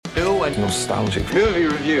Nostalgic movie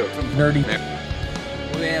review. Nerdy.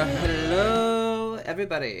 Well, hello,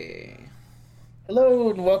 everybody. Hello,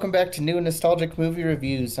 and welcome back to New Nostalgic Movie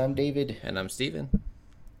Reviews. I'm David. And I'm Steven.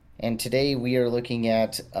 And today we are looking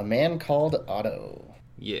at A Man Called Otto.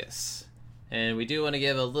 Yes. And we do want to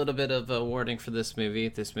give a little bit of a warning for this movie.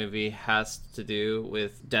 This movie has to do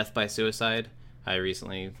with death by suicide. I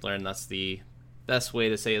recently learned that's the best way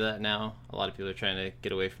to say that now. A lot of people are trying to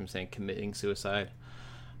get away from saying committing suicide.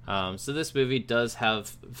 So this movie does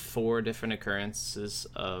have 4 different occurrences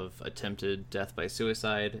of attempted death by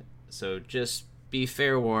suicide. So just be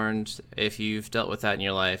fair warned if you've dealt with that in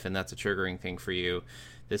your life and that's a triggering thing for you.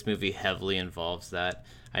 This movie heavily involves that.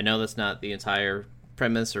 I know that's not the entire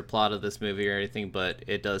premise or plot of this movie or anything, but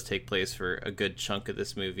it does take place for a good chunk of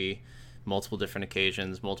this movie. Multiple different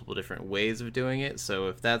occasions, multiple different ways of doing it. So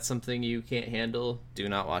if that's something you can't handle, do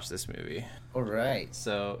not watch this movie. All right.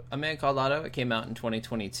 So A Man Called Otto, it came out in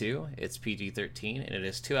 2022. It's PG-13 and it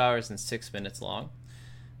is 2 hours and 6 minutes long.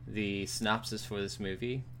 The synopsis for this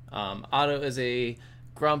movie: Otto is a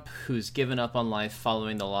grump who's given up on life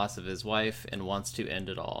following the loss of his wife and wants to end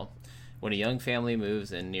it all. When a young family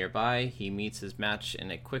moves in nearby, he meets his match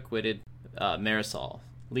in a quick-witted Marisol,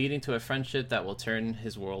 leading to a friendship that will turn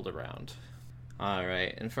his world around.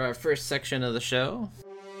 Alright, and for our first section of the show...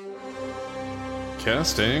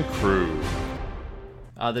 Cast and crew.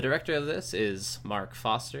 The director of this is Mark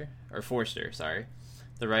Forster.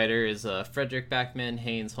 The writer is Frederick Backman,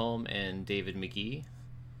 Haynes Holm, and David McGee.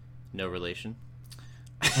 No relation.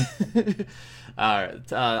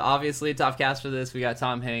 Obviously, top cast for this, we got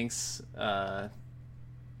Tom Hanks.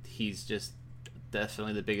 He's just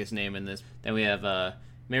definitely the biggest name in this. Then we have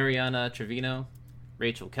Mariana Trevino,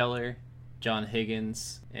 Rachel Keller, John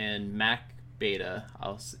Higgins, and Mac Beta,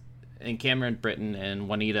 and Cameron Britton and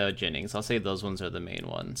Juanita Jennings. I'll say those ones are the main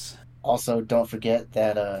ones. Also, don't forget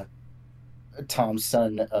that Tom's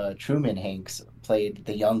son, Truman Hanks, played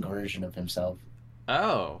the young version of himself.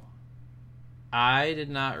 Oh. I did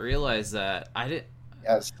not realize that.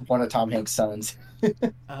 Yes, one of Tom Hanks' sons.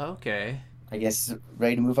 Okay. I guess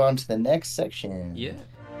ready to move on to the next section. Yeah.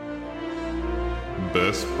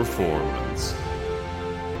 Best performance.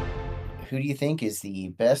 Who do you think is the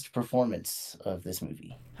best performance of this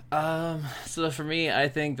movie? So for me, I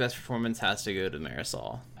think best performance has to go to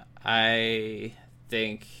Marisol. I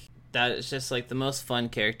think that is just like the most fun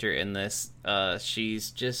character in this.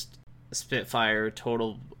 She's just a spitfire,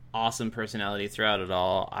 total awesome personality throughout it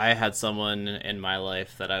all. I had someone in my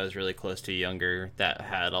life that I was really close to younger that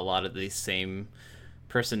had a lot of these same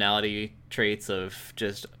personality traits of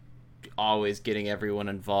just always getting everyone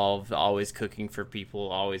involved, always cooking for people,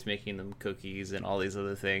 always making them cookies and all these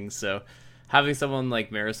other things. So having someone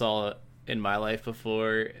like Marisol in my life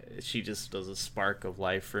before, she just does a spark of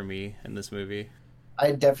life for me in this movie.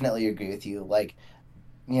 I definitely agree with you. Like,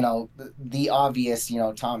 the obvious,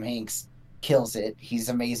 Tom Hanks kills it. He's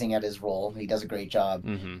amazing at his role. He does a great job.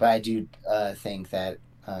 Mm-hmm. But I do think that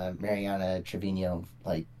Mariana Trevino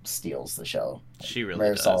steals the show. She really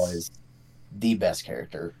Marisol does. is the best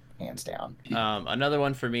character, hands down. Another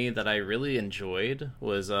one for me that I really enjoyed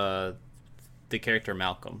was the character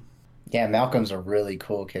Malcolm. Yeah, Malcolm's a really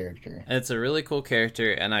cool character. It's a really cool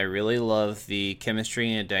character, and I really love the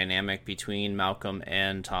chemistry and dynamic between Malcolm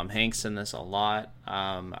and Tom Hanks in this a lot.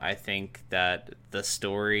 I think that the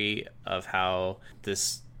story of how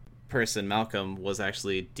this person, Malcolm, was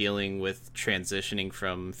actually dealing with transitioning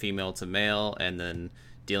from female to male and then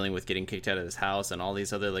dealing with getting kicked out of his house and all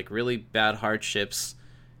these other really bad hardships.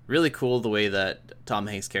 Really cool the way that Tom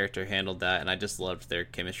Hanks' character handled that, and I just loved their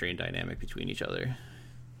chemistry and dynamic between each other.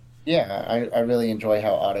 Yeah, I really enjoy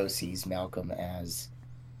how Otto sees Malcolm as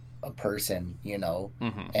a person,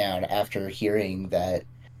 Mm-hmm. And after hearing that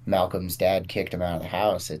Malcolm's dad kicked him out of the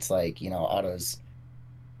house, it's like, Otto's,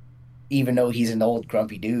 even though he's an old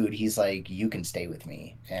grumpy dude, he's like, you can stay with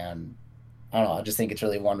me. And I don't know, I just think it's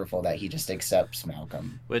really wonderful that he just accepts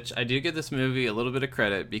Malcolm. Which I do give this movie a little bit of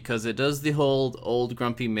credit because it does the whole old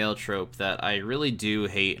grumpy male trope that I really do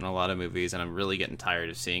hate in a lot of movies, and I'm really getting tired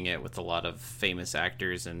of seeing it with a lot of famous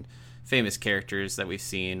actors and famous characters that we've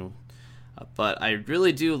seen. But I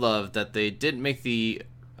really do love that they didn't make the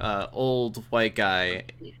old white guy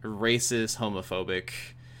racist, homophobic,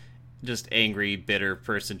 just angry, bitter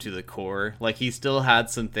person to the core. Like, he still had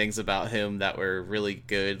some things about him that were really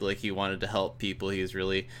good. Like, he wanted to help people. He was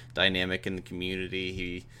really dynamic in the community.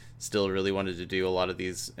 He still really wanted to do a lot of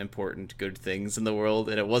these important, good things in the world.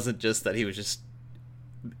 And it wasn't just that he was just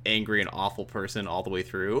angry and awful person all the way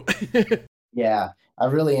through. Yeah, I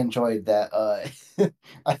really enjoyed that.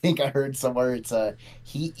 I think I heard somewhere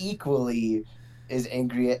he equally is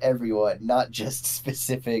angry at everyone, not just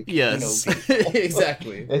specific, Yes, people.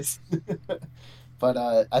 exactly. It's but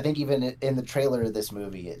I think even in the trailer of this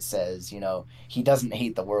movie, it says, he doesn't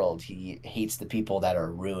hate the world. He hates the people that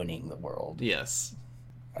are ruining the world. Yes.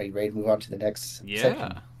 Are you ready to move on to the next Yeah,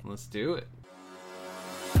 section? let's do it.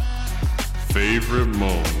 Favorite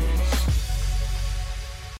moments.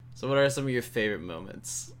 So what are some of your favorite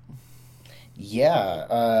moments? Yeah,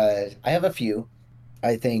 I have a few.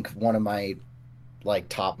 I think one of my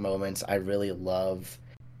top moments I really love,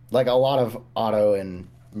 a lot of Otto and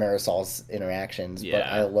Marisol's interactions, but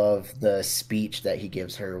I Yeah. love the speech that he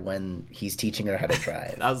gives her when he's teaching her how to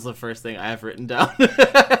drive. That was the first thing I have written down.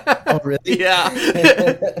 Oh, really? Yeah.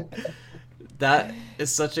 That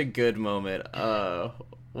is such a good moment.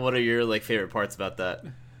 What are your favorite parts about that?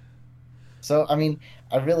 So, I mean,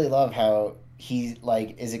 I really love how he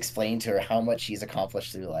is explaining to her how much he's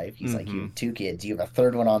accomplished through life. He's like, you have 2 kids, you have a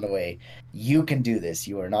third one on the way. You can do this.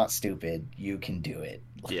 You are not stupid. You can do it.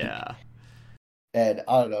 Yeah. And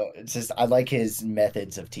I don't know, it's just I like his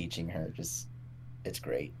methods of teaching her. Just it's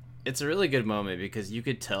great. It's a really good moment because you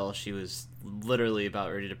could tell she was literally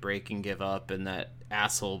about ready to break and give up, and that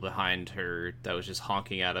asshole behind her that was just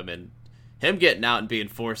honking at him and him getting out and being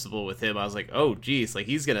forcible with him. I was like, oh geez,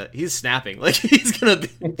 he's snapping, he's gonna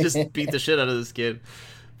just beat the shit out of this kid.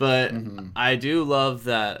 But I do love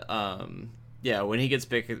that. Yeah, when he gets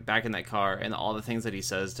back in that car and all the things that he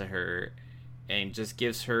says to her, and just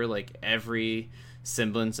gives her every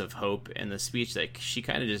semblance of hope in the speech that she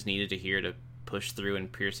kind of just needed to hear to push through and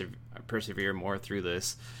persevere more through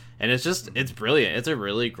this. And it's brilliant. It's a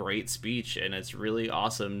really great speech, and it's really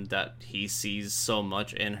awesome that he sees so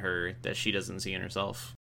much in her that she doesn't see in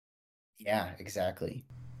herself. Yeah, exactly.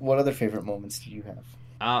 What other favorite moments do you have?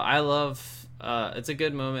 I love it's a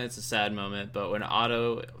good moment, it's a sad moment, but when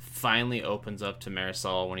Otto finally opens up to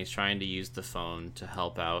Marisol when he's trying to use the phone to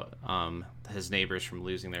help out his neighbors from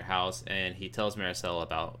losing their house, and he tells Marisol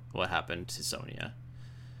about what happened to Sonia.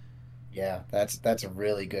 Yeah, that's a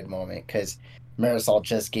really good moment because Marisol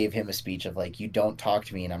just gave him a speech of you don't talk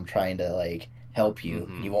to me and I'm trying to help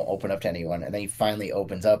you. You won't open up to anyone, and then he finally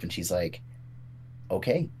opens up and she's like,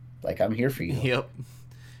 okay, I'm here for you. Yep.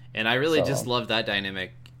 And I really just love that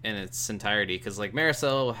dynamic in its entirety because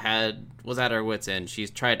Marisol was at her wit's end.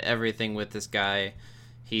 She's tried everything with this guy.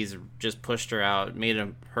 He's just pushed her out,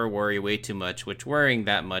 made her worry way too much, which worrying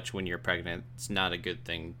that much when you're pregnant is not a good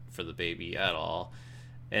thing for the baby at all.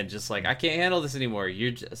 And just I can't handle this anymore.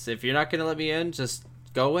 If you're not gonna let me in, just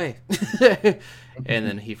go away. And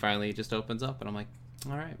then he finally just opens up, and I'm like,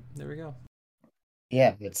 all right, there we go.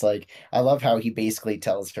 Yeah, it's I love how he basically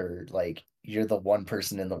tells her you're the one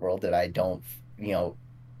person in the world that I don't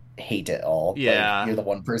hate at all. Yeah. You're the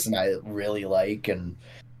one person I really like and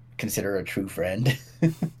consider a true friend.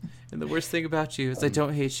 And the worst thing about you is I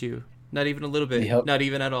don't hate you. Not even a little bit. Yep. Not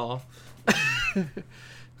even at all.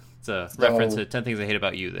 It's a reference to 10 Things I Hate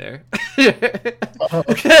About You there.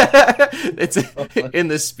 It's in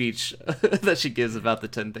this speech that she gives about the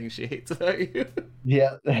 10 things she hates about you.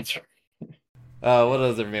 Yeah, that's right. What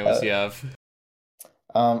other moments do you have?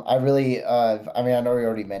 I really, I mean, I know we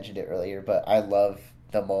already mentioned it earlier, but I love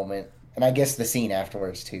the moment, and I guess the scene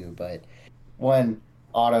afterwards too, but when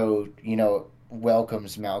Otto,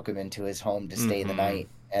 welcomes Malcolm into his home to stay the night,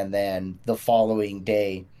 and then the following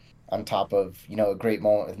day, on top of, a great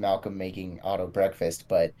moment with Malcolm making Otto breakfast,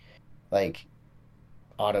 but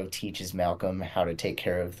Otto teaches Malcolm how to take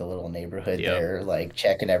care of the little neighborhood there,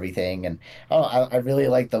 checking everything, and I really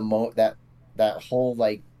like that whole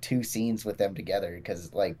 2 scenes with them together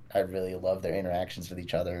because I really love their interactions with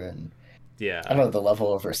each other, and Yeah. I don't know the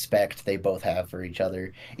level of respect they both have for each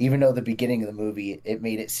other. Even though the beginning of the movie it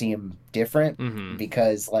made it seem different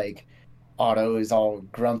because Otto is all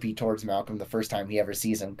grumpy towards Malcolm the first time he ever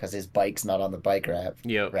sees him because his bike's not on the bike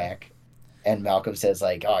rack, and Malcolm says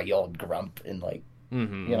 "Oh, you old grump," and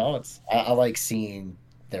it's I like seeing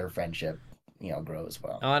their friendship grow as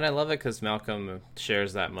well. Oh, and I love it because Malcolm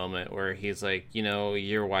shares that moment where he's like,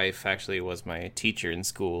 your wife actually was my teacher in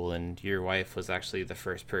school, and your wife was actually the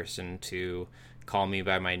first person to call me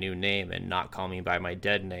by my new name and not call me by my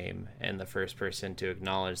dead name, and the first person to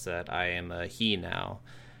acknowledge that I am a he now.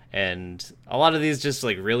 And a lot of these just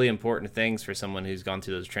really important things for someone who's gone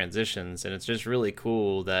through those transitions, and it's just really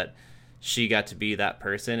cool that she got to be that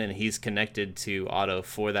person, and he's connected to Otto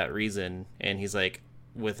for that reason. And he's like,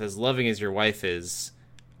 with as loving as your wife is,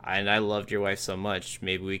 and I loved your wife so much,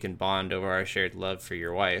 maybe we can bond over our shared love for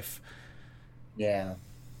your wife. Yeah,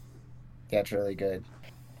 that's really good.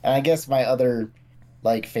 And I guess my other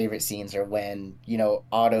like favorite scenes are when, you know,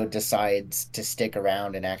 Otto decides to stick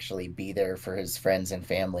around and actually be there for his friends and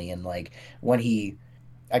family. And like when he,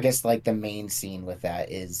 I guess like the main scene with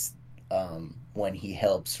that is when he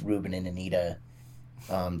helps Ruben and Anita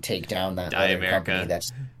take down that Die other company America.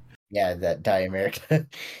 that's, yeah, that Die America.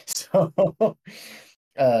 So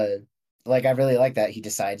uh like I really like that he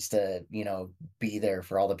decides to, you know, be there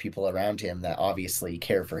for all the people around him that obviously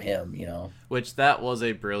care for him, you know. Which that was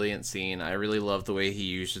a brilliant scene. I really love the way he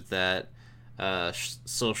used that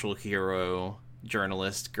social hero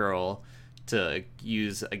journalist girl to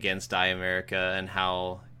use against Die America, and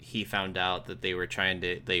how he found out that they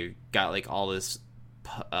got like all this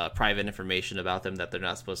private information about them that they're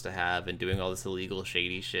not supposed to have, and doing all this illegal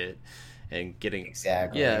shady shit and getting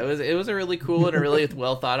Exactly. yeah, it was a really cool and a really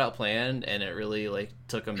well thought out plan, and it really like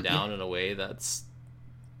took him down in a way that's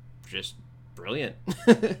just brilliant.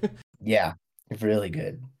 Yeah, really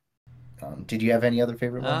good. Did you have any other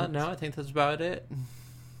favorite moments? No, I think that's about it.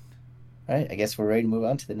 All right, I guess we're ready to move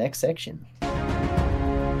on to the next section.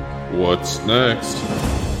 What's next?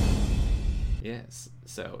 Yes.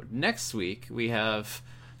 So next week we have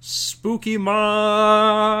Spooky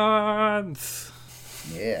Month.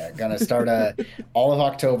 Yeah, gonna start all of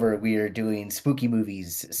October. We are doing spooky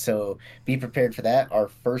movies, so be prepared for that. Our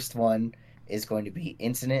first one is going to be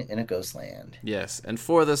Incident in a Ghostland. Yes, and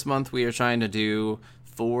for this month we are trying to do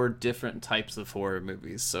 4 different types of horror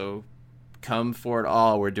movies. So come for it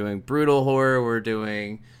all. We're doing brutal horror. We're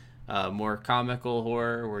doing more comical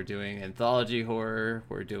horror. We're doing anthology horror.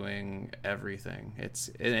 We're doing everything.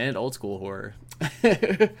 And old school horror.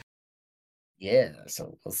 Yeah,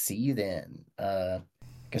 so we'll see you then.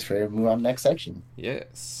 Guess we're ready to move on to the next section.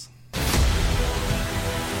 Yes.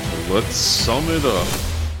 Let's sum it up.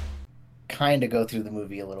 Kind of go through the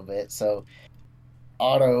movie a little bit. So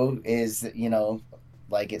Otto is, you know,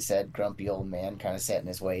 like it said, grumpy old man, kind of set in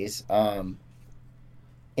his ways. In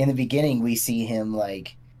the beginning, we see him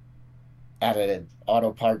like at an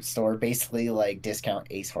auto parts store, basically like discount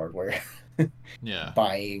Ace Hardware, Yeah.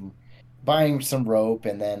 buying some rope,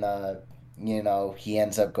 and then you know, he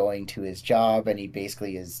ends up going to his job, and he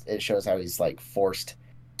basically it shows how he's like forced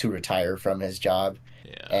to retire from his job.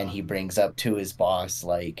 Yeah. And he brings up to his boss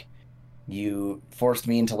like, you forced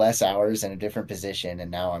me into less hours in a different position, and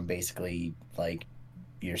now I'm basically like,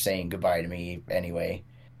 you're saying goodbye to me anyway.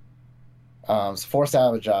 So forced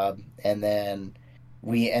out of a job, and then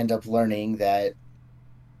we end up learning that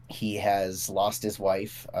he has lost his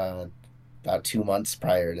wife about 2 months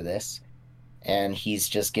prior to this, and he's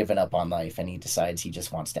just given up on life, and he decides he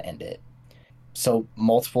just wants to end it. So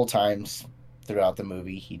multiple times throughout the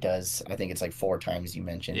movie, he does, I think it's like 4 times you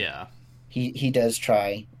mentioned. Yeah. He does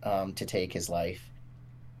try to take his life,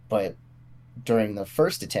 but during the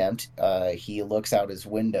first attempt, he looks out his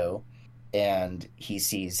window and he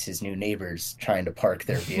sees his new neighbors trying to park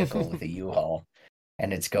their vehicle with a U-Haul,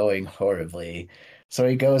 and it's going horribly. So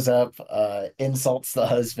he goes up, insults the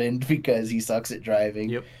husband because he sucks at driving.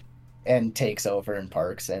 Yep. And takes over and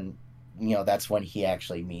parks, and you know, that's when he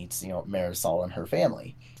actually meets, you know, Marisol and her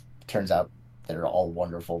family. Turns out they're all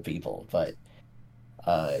wonderful people, but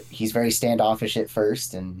he's very standoffish at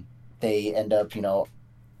first, and they end up, you know,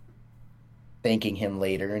 thanking him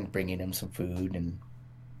later and bringing him some food, and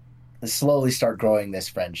slowly start growing this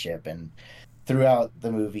friendship. And throughout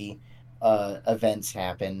the movie, events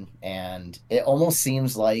happen, and it almost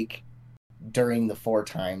seems like during the 4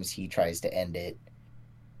 times he tries to end it,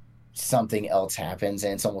 something else happens,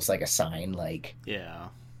 and it's almost like a sign, like, Yeah.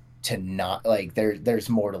 to not, like, there's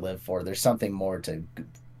more to live for, there's something more to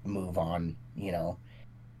move on, you know.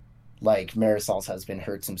 Like Marisol's husband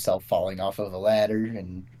hurts himself falling off of a ladder,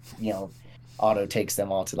 and you know, Otto takes them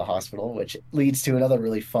all to the hospital, which leads to another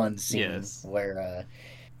really fun scene. Yes. Where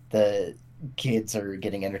the kids are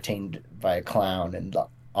getting entertained by a clown, and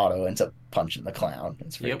Otto ends up punching the clown.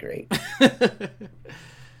 It's pretty great.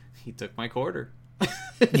 He took my quarter.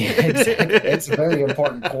 Yeah, exactly. It's a very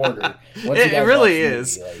important quarter. It really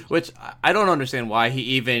is. Movie, like... Which I don't understand why he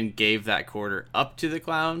even gave that quarter up to the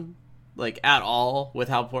clown, like, at all, with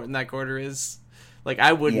how important that quarter is. Like,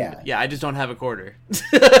 I wouldn't. Yeah, I just don't have a quarter.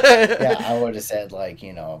 Yeah, I would have said, like,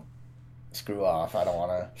 you know, screw off. I don't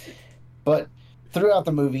want to. But throughout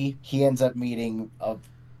the movie, he ends up meeting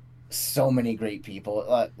so many great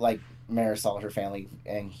people, like Marisol, her family,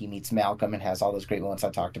 and he meets Malcolm and has all those great moments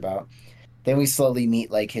I talked about. Then we slowly meet,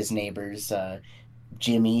 like, his neighbors,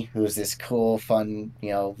 Jimmy, who's this cool, fun, you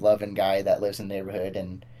know, loving guy that lives in the neighborhood,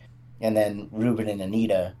 and then Ruben and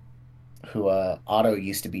Anita, who Otto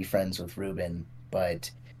used to be friends with Ruben, but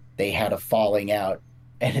they had a falling out,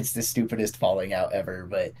 and it's the stupidest falling out ever.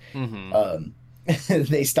 But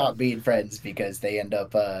they stop being friends because they end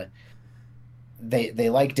up they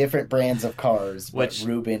like different brands of cars, but Which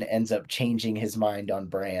Ruben ends up changing his mind on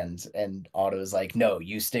brands, and Otto's like, no,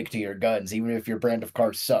 you stick to your guns. Even if your brand of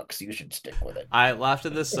car sucks, you should stick with it. I laughed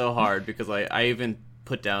at this so hard because I even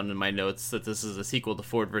put down in my notes that this is a sequel to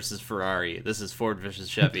Ford versus Ferrari. This is Ford versus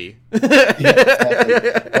Chevy. Yeah,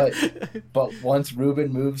 exactly. But once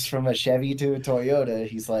Ruben moves from a Chevy to a Toyota,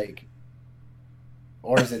 he's like,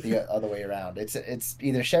 or is it the other way around? It's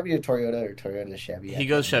either Chevy to Toyota or Toyota to Chevy. He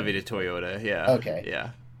goes Chevy to Toyota, yeah. Okay. Yeah.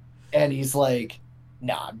 And he's like,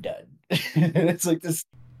 nah, I'm done. It's like this.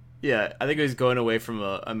 Yeah, I think he was going away from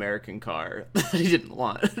an American car that he didn't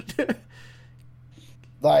want.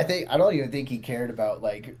 I don't even think he cared about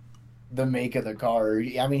like the make of the car.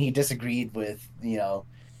 I mean, he disagreed with,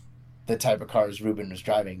 the type of cars Ruben was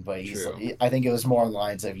driving, but I think it was more on the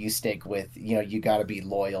lines of, you stick with, you got to be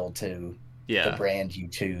loyal to the brand you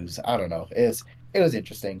choose. I don't know. It was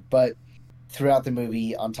interesting, but throughout the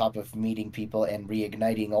movie, on top of meeting people and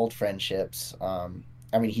reigniting old friendships,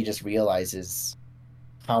 he just realizes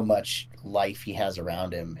how much life he has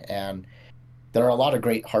around him, and there are a lot of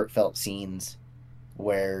great heartfelt scenes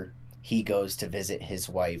where he goes to visit his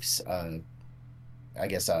wife's, the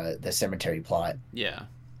cemetery plot. Yeah.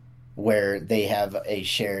 Where they have a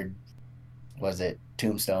shared,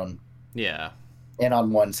 tombstone? Yeah. And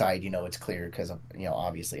on one side, it's clear because,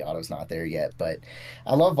 obviously Otto's not there yet. But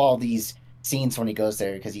I love all these scenes when he goes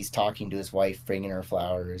there because he's talking to his wife, bringing her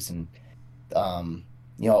flowers. And,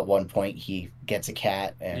 at one point he gets a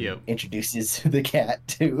cat and introduces the cat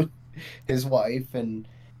to his wife. And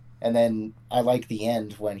then I like the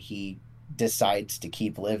end when he decides to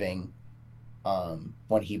keep living,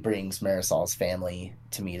 when he brings Marisol's family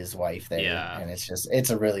to meet his wife there. Yeah. And it's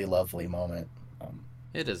a really lovely moment.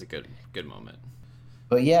 It is a good moment.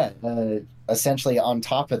 But yeah, essentially on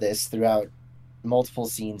top of this, throughout multiple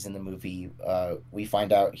scenes in the movie, we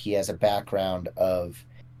find out he has a background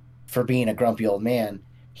for being a grumpy old man,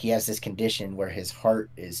 he has this condition where his heart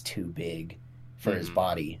is too big for his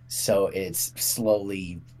body. So it's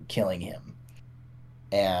slowly killing him.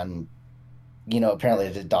 And, apparently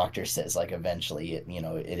the doctor says, like, eventually,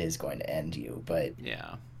 it is going to end you. But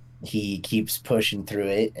yeah, he keeps pushing through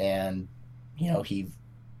it, and, he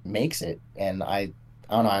makes it. And I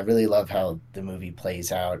don't know, I really love how the movie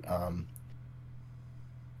plays out.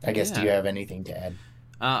 I guess, do you have anything to add?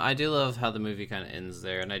 I do love how the movie kind of ends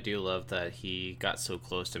there, and I do love that he got so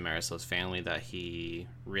close to Marisol's family that he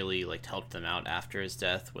really helped them out after his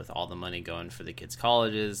death with all the money going for the kids'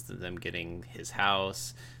 colleges, them getting his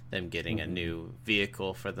house, them getting a new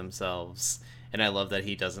vehicle for themselves. And I love that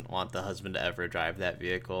he doesn't want the husband to ever drive that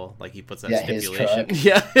vehicle. Like, he puts that stipulation.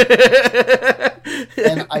 Yeah.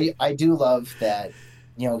 And I do love that,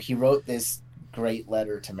 he wrote this great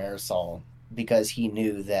letter to Marisol because he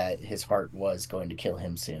knew that his heart was going to kill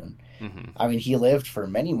him soon. Mm-hmm. He lived for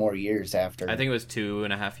many more years after. I think it was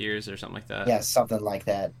 2.5 years or something like that. Yeah, something like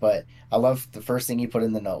that. But I love the first thing he put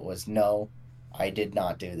in the note was, no, I did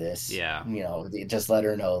not do this. Yeah. Just let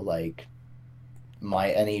her know,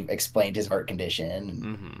 and he explained his heart condition.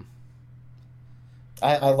 Mm-hmm.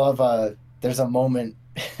 I love, there's a moment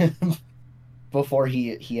before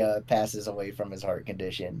he passes away from his heart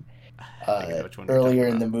condition. Earlier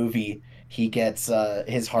in the movie, he gets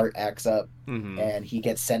his heart acts up, and he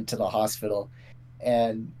gets sent to the hospital,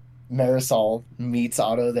 and Marisol meets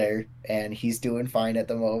Otto there, and he's doing fine at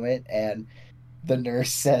the moment, and the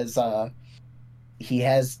nurse says he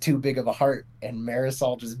has too big of a heart, and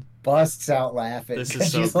Marisol just busts out laughing. This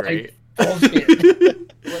is so great.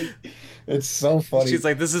 Bullshit. It's so funny. She's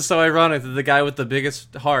like, this is so ironic that the guy with the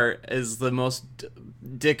biggest heart is the most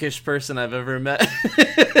dickish person I've ever met.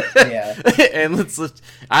 Yeah. And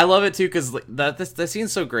I love it too because that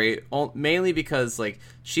scene's so great, mainly because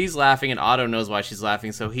she's laughing and Otto knows why she's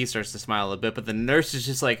laughing, so he starts to smile a bit, but the nurse is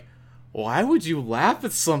just like, why would you laugh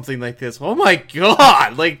at something like this? Oh my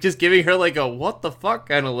god! Just giving her a what the fuck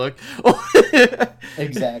kind of look.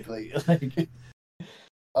 Exactly.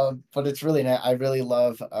 But it's really nice. I really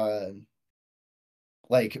love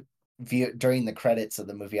during the credits of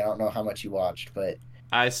the movie. I don't know how much you watched, but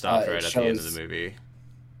I stopped right at the end of the movie.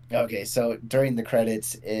 Okay, so during the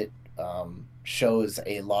credits, it shows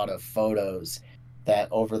a lot of photos that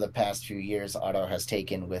over the past few years Otto has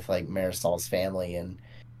taken with Marisol's family, and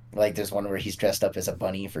there's one where he's dressed up as a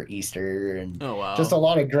bunny for Easter, and just a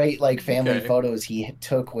lot of great family photos he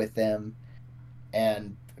took with them,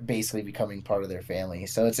 and basically becoming part of their family.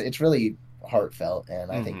 So it's really heartfelt,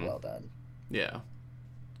 and I think well done. Yeah.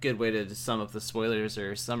 Good way to sum up the spoilers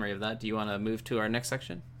or summary of that. Do you want to move to our next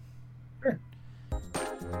section? Sure.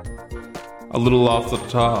 A little off the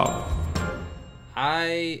top.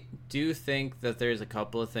 I do think that there's a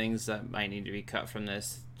couple of things that might need to be cut from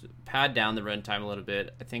this to pad down the runtime a little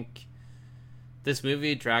bit. I think this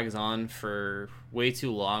movie drags on for way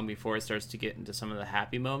too long before it starts to get into some of the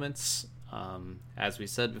happy moments. As we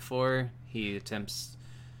said before, he attempts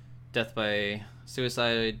death by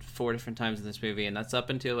suicide 4 different times in this movie, and that's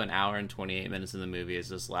up until an hour and 28 minutes in the movie is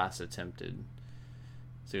this last attempted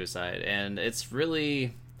suicide. And it's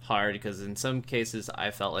really hard because in some cases I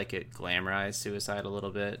felt like it glamorized suicide a little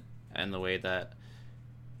bit, and the way that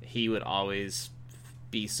he would always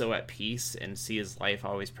be so at peace and see his life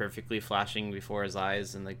always perfectly flashing before his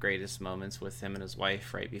eyes in the greatest moments with him and his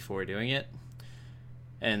wife right before doing it.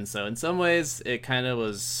 And so in some ways it kind of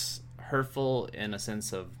was hurtful in a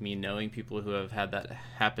sense of me knowing people who have had that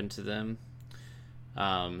happen to them.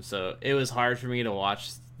 So it was hard for me to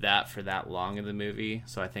watch that for that long in the movie.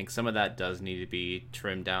 So I think some of that does need to be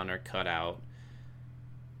trimmed down or cut out.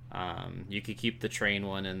 You could keep the train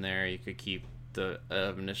one in there. You could keep the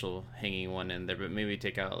initial hanging one in there, but maybe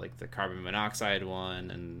take out like the carbon monoxide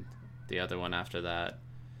one and the other one after that,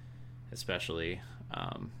 especially.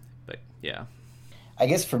 But yeah. I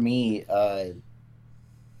guess for me,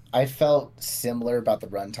 I felt similar about the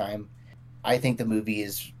runtime. I think the movie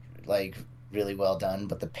is like really well done,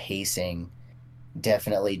 but the pacing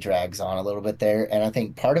definitely drags on a little bit there. And I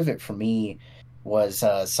think part of it for me was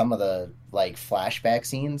some of the like flashback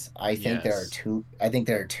scenes. I think there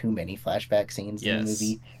are too many flashback scenes in the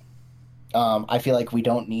movie. I feel like we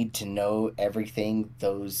don't need to know everything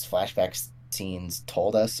those flashback scenes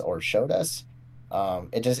told us or showed us.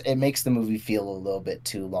 It makes the movie feel a little bit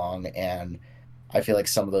too long, and I feel like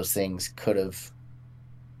some of those things could have,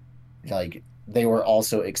 like, they were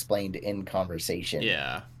also explained in conversation.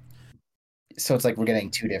 Yeah. So it's like we're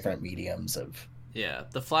getting two different mediums of... Yeah,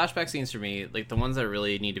 the flashback scenes for me, like the ones that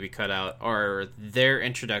really need to be cut out, are their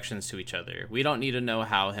introductions to each other. We don't need to know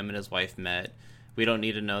how him and his wife met. We don't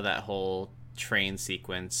need to know that whole train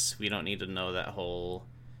sequence. We don't need to know that whole...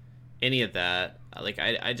 any of that. Like,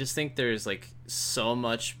 I just think there's, like, so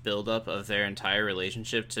much buildup of their entire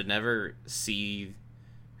relationship to never see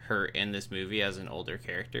her in this movie as an older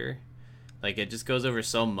character. Like, it just goes over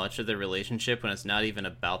so much of their relationship when it's not even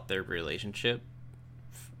about their relationship.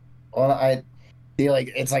 Well, I feel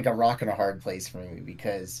like it's like a rock and a hard place for me,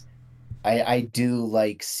 because I do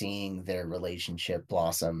like seeing their relationship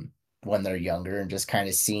blossom when they're younger, and just kind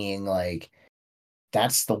of seeing, like,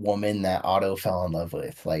 that's the woman that Otto fell in love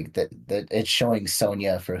with. Like, that it's showing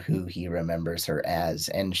Sonia for who he remembers her as,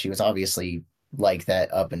 and she was obviously like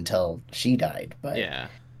that up until she died. But yeah,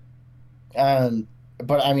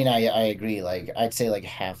 but I mean, I agree. Like, I'd say like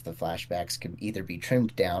half the flashbacks could either be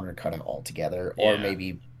trimmed down or cut out altogether, or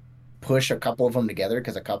maybe push a couple of them together,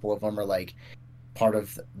 because a couple of them are like part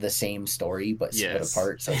of the same story but split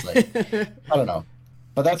apart. So it's like I don't know.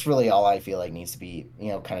 But that's really all I feel like needs to be,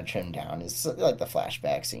 kind of trimmed down, is like the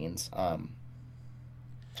flashback scenes.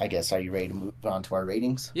 I guess, are you ready to move on to our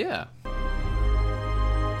ratings? Yeah.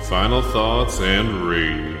 Final thoughts and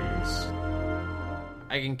ratings.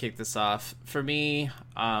 I can kick this off. For me,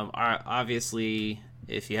 obviously,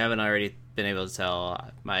 if you haven't already been able to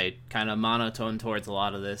tell, my kind of monotone towards a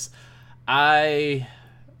lot of this, I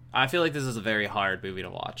feel like this is a very hard movie to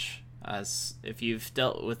watch. As if you've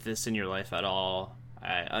dealt with this in your life at all,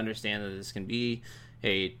 I understand that this can be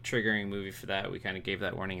a triggering movie for that. We kind of gave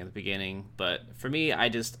that warning at the beginning. But for me,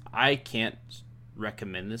 I can't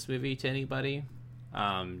recommend this movie to anybody.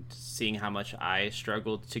 Seeing how much I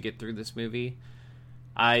struggled to get through this movie.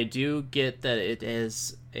 I do get that it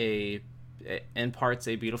is in parts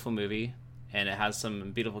a beautiful movie, and it has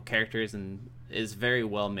some beautiful characters and is very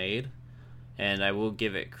well made. And I will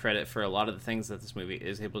give it credit for a lot of the things that this movie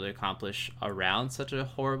is able to accomplish around such a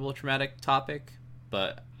horrible, traumatic topic.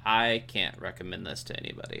 But I can't recommend this to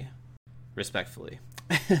anybody, respectfully.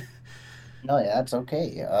 No, yeah, that's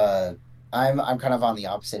okay. I'm kind of on the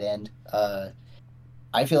opposite end.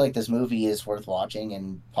 I feel like this movie is worth watching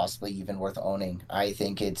and possibly even worth owning. I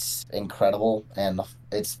think it's incredible, and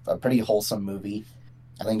it's a pretty wholesome movie.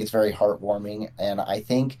 I think it's very heartwarming, and I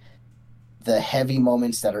think the heavy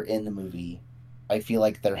moments that are in the movie, I feel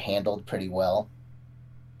like they're handled pretty well.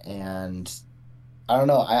 And I don't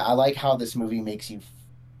know, I like how this movie makes you,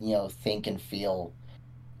 think and feel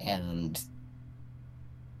and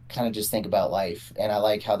kind of just think about life. And I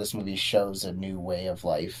like how this movie shows a new way of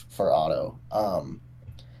life for Otto.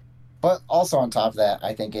 But also on top of that,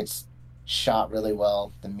 I think it's shot really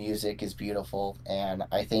well. The music is beautiful, and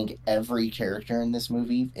I think every character in this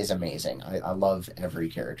movie is amazing. I love every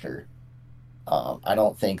character. I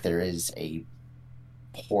don't think there is a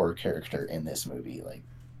poor character in this movie. Like,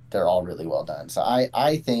 they're all really well done. So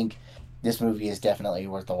I think this movie is definitely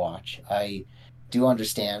worth a watch. I do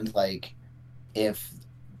understand, like, if,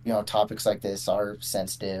 topics like this are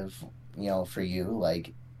sensitive, for you,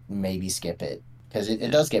 like, maybe skip it. Because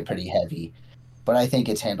it does get pretty heavy. But I think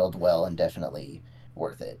it's handled well and definitely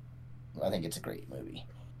worth it. I think it's a great movie.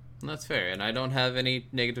 That's fair, and I don't have any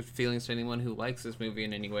negative feelings to anyone who likes this movie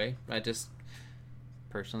in any way.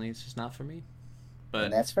 Personally, it's just not for me. But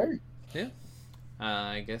And that's fair. Yeah.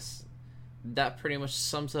 I guess that pretty much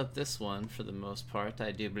sums up this one for the most part,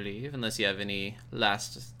 I do believe, unless you have any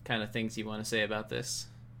last kind of things you want to say about this.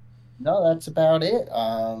 No, that's about it.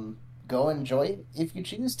 Go enjoy it if you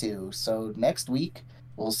choose to. So next week,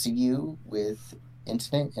 we'll see you with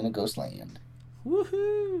Incident in a Ghost Land.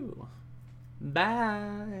 Woohoo!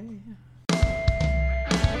 Bye!